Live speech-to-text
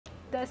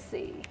Let's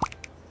see.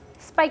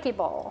 Spiky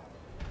ball.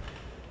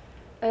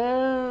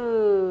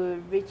 Oh,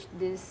 reach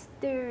the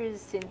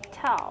stairs in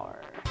tower.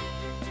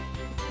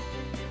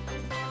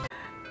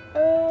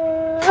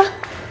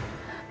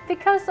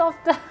 Because of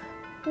the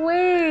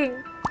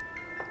wing.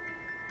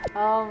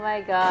 Oh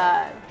my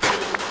god.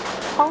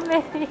 How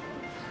many?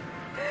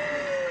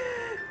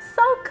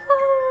 So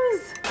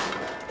close.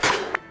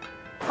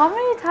 How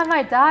many times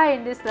I die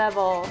in this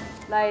level?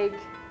 Like,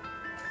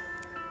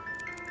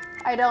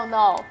 I don't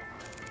know.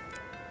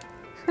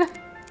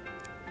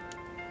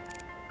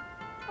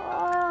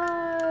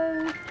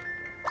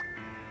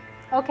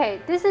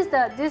 Okay, this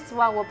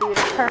one will be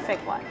the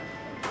perfect one.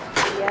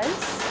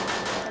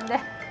 Yes, and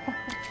then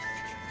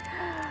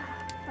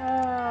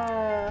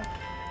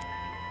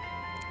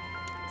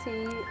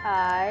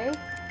TI.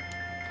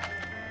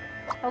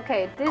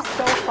 Okay, this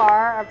so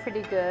far are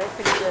pretty good,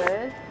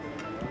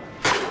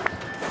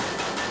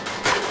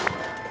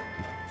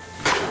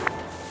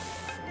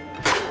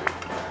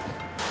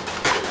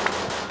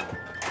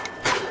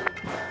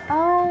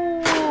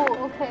 Oh,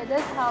 okay,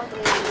 that's how it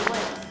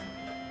works.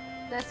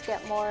 Let's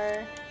get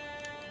more.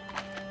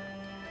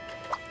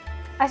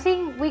 I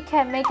think we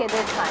can make it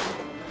this time.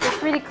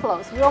 It's really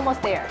close. We're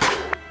almost there.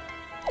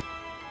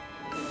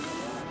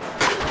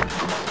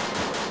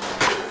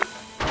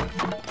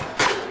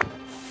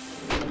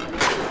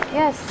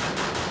 Yes.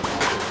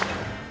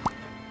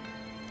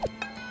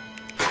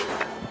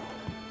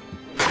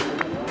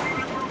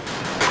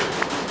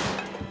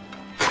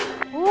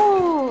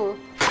 Ooh.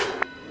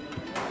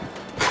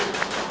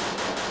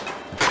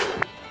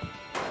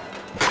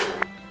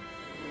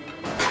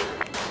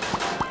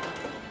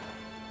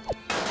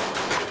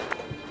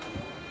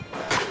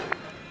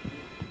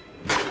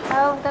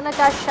 I'm gonna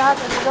get shot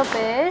a little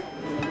bit,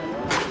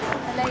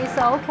 and then it's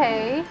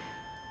okay.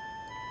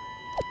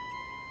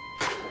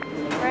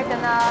 We're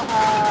gonna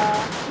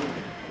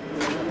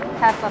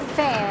have a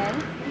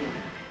fan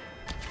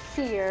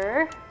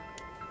here.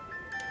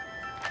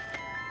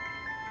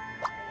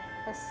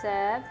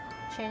 Accept,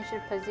 change the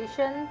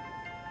position.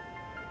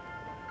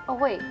 Oh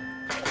wait,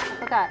 I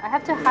forgot. I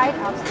have to hide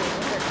upstairs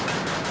first.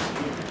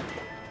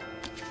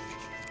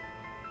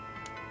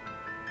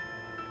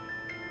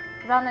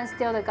 Run and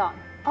steal the gun.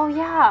 Oh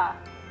yeah.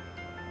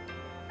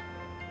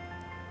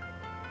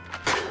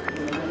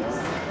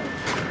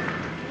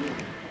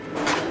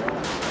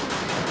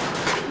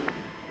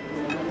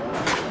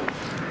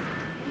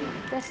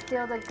 Let's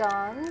steal the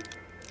gun.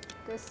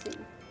 Let's see.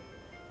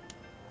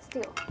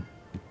 Steal.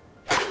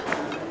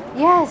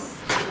 Yes!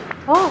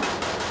 Oh!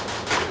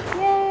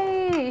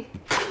 Yay!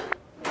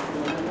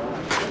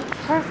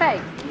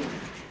 Perfect!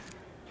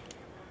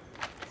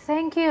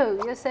 Thank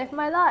you, you saved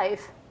my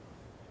life.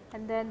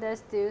 And then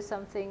let's do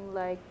something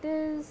like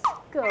this.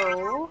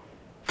 Go.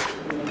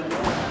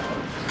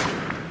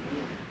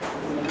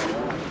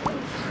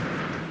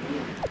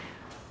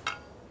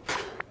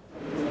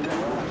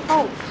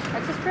 Oh, I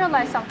just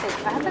realized something.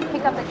 I haven't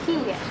picked up the key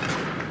yet.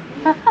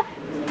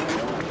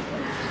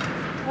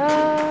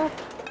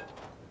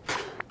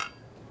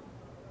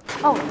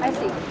 Oh, I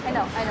see. I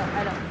know.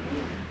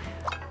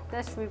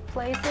 Let's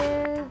replace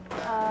it.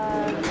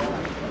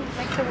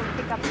 Make sure we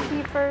pick up the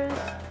key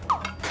first.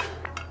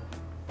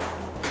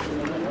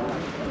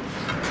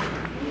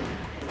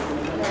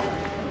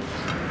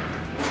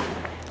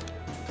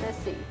 Let's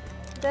see.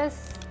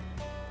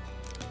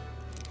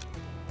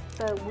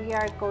 But we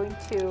are going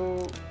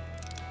to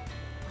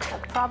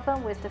have a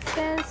problem with the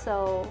fence,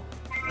 so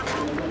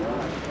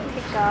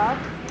pick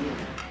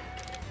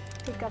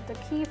up the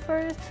key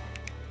first,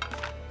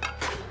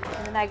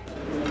 and then I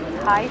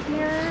hide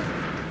here.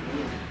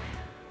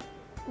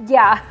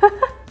 Yeah,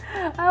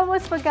 I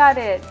almost forgot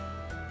it.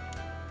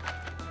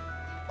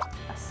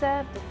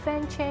 Accept the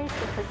fan, change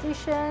the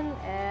position,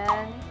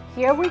 and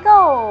here we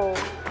go.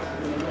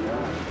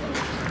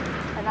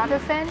 Another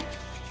fan?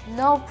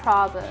 No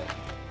problem.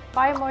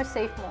 Buy more,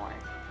 save more.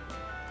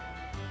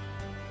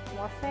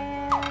 More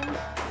fan.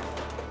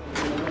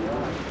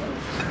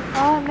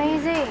 Oh,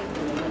 amazing!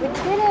 We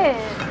did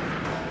it!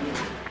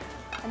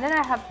 And then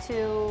I have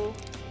to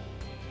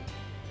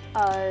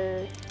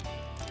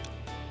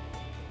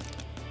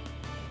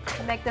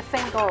make the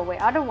fan go away.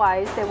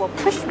 Otherwise, they will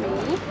push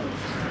me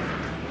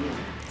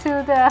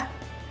to the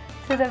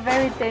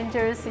very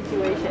dangerous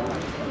situation.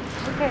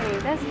 Okay,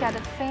 let's get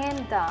the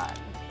fan done.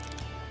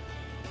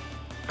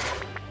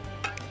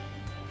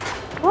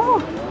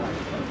 Oh,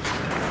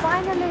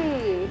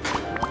 finally!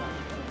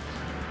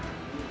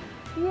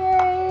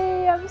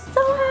 Yay! I'm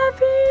so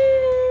happy!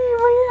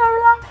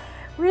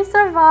 We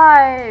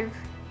survived.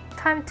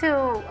 Time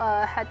to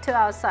head to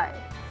outside.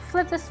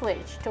 Flip the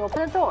switch to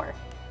open the door.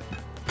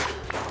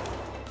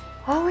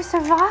 Oh, we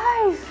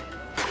survived!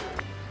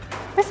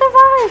 We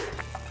survived!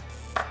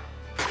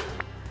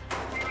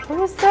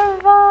 We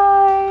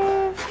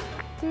survived!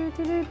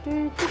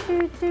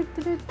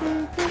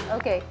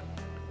 Okay.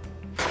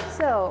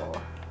 So,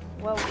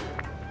 well,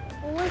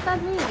 what does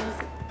that mean?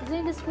 Is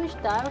it the switch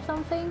die or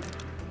something?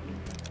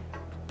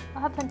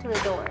 What happened to the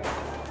door?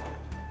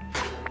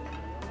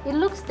 It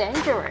looks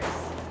dangerous.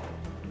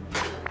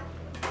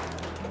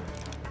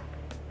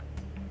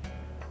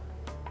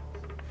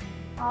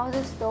 Oh,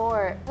 this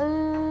door.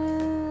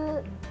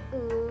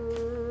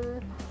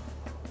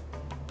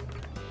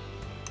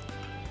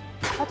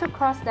 How to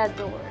cross that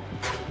door?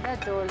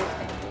 That door looks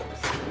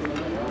dangerous.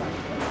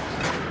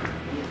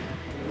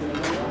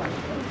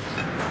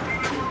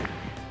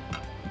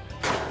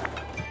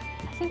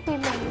 I think we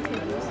may need to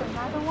use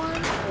another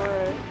one,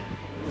 or...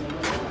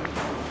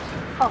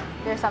 Oh,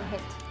 there's some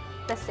hint.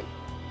 Let's see.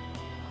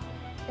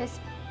 It's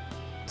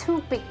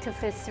too big to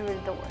fit through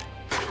the door.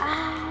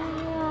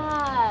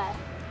 Ah!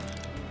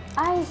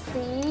 I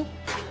see.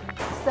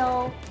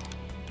 So...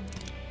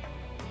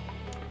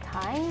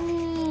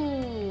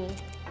 tiny.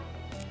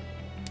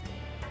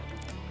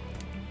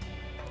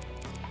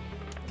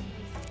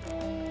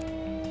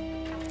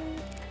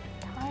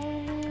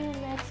 Tiny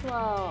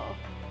Maxwell.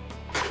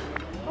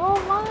 Oh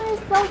my,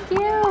 so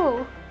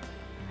cute!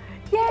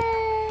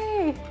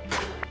 Yay!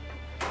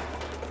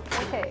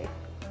 Okay.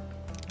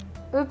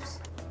 Oops.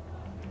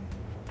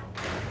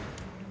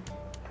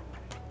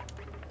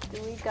 Do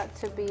we got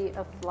to be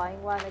a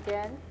flying one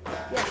again?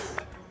 Yes.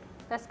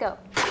 Let's go.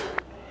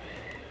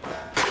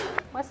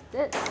 What's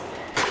this?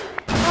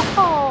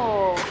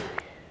 Oh!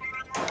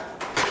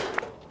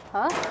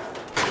 Huh?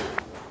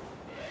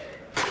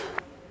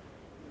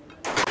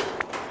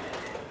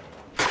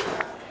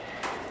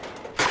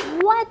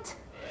 What?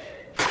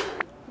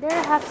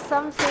 There have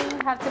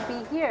to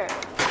be here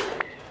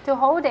to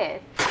hold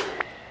it.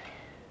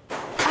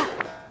 Ah,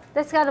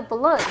 that's got a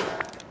balloon.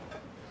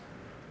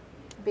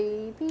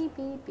 Beep, beep,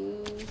 beep,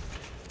 beep.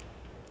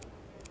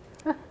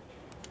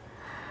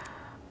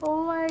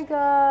 Oh my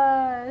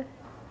god.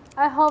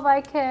 I hope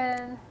I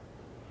can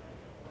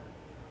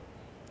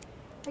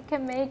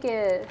make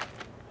it.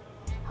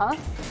 Huh?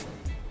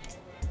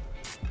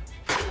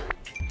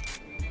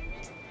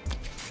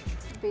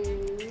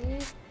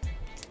 Beep.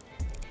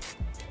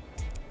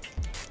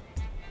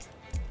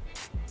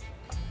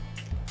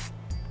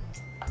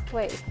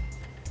 Wait.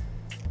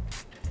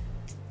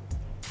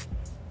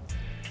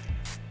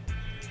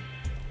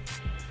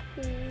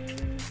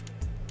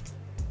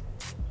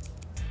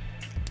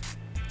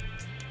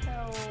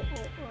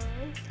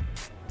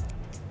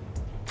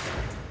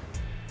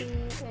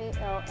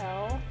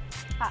 B-A-L-L.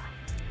 Ah,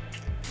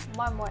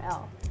 one more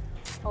L.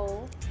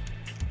 O.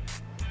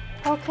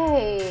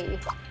 Okay.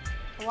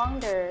 I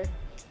wonder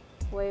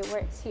where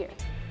it's here.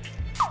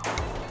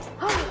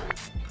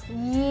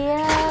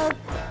 Yep.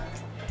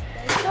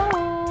 Let's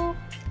go.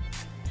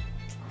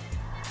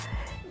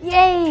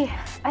 Yay!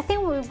 I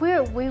think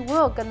we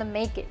will gonna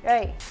make it,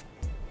 right?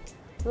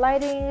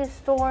 Lighting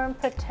storm,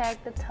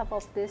 protect the top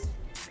of this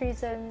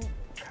prison,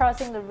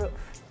 crossing the roof.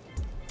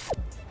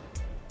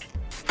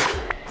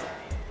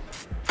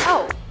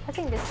 Oh, I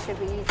think this should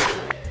be easy.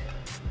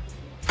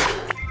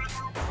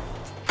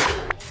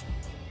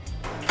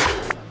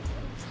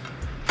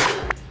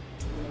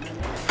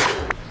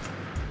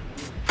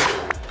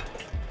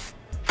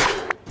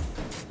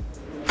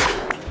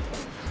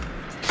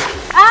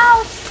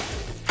 Ouch!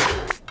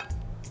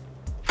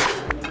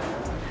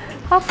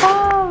 Hop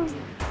on!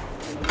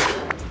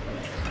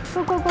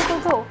 Go, go, go, go,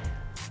 go!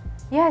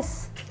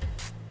 Yes!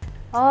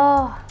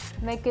 Oh,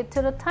 make it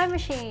to the time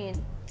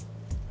machine.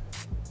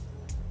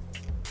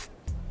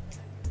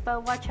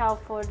 But watch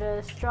out for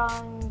the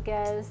strong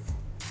gas.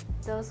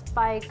 Those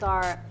spike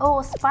are...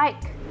 Oh,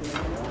 spike!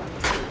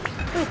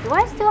 Wait, do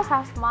I still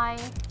have my...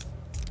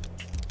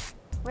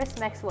 Where's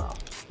Maxwell?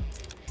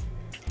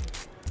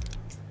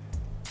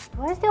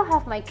 Do I still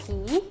have my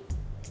key?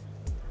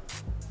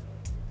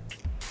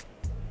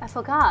 I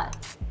forgot.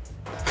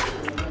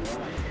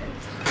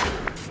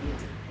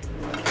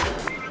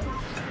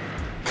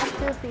 Have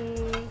to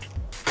be...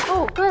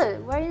 Oh,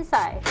 good, we're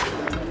inside.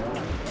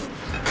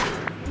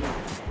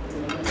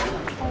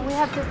 Oh, we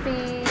have to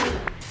be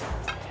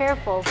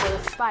careful for the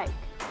spike.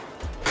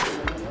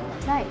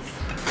 Nice.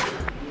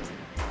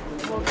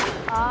 We'll go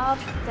up,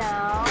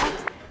 down,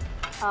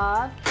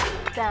 up,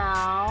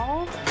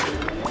 down.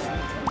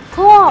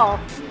 Cool!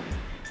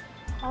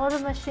 All the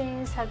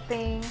machines have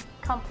been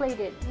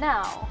completed.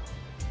 Now,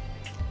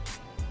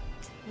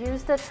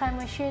 use the time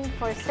machine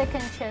for a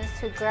second chance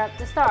to grab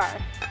the star.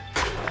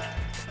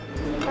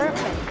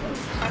 Perfect.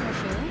 Time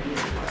machine.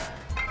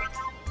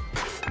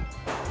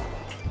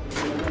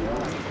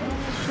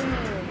 Time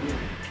machine.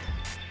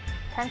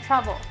 Time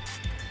travel.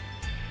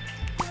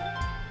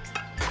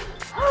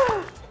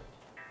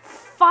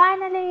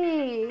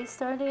 Finally!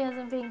 Starting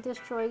hasn't been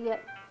destroyed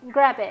yet.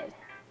 Grab it.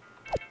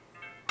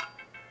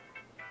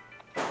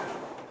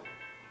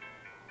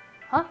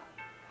 Huh?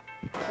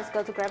 Let's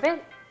go to grab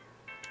it.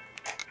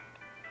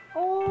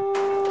 Oh!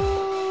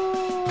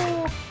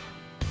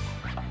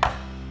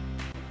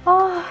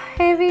 Oh,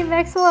 heavy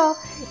Maxwell!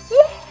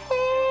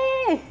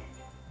 Yay!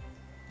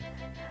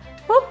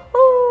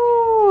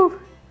 Woohoo!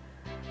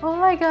 Oh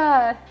my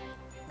god!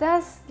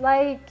 That's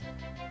like...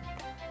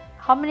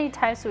 How many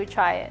times do we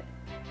try it?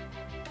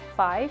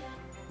 5?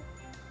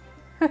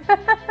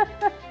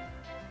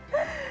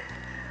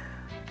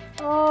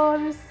 Oh,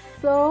 I'm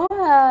so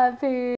happy!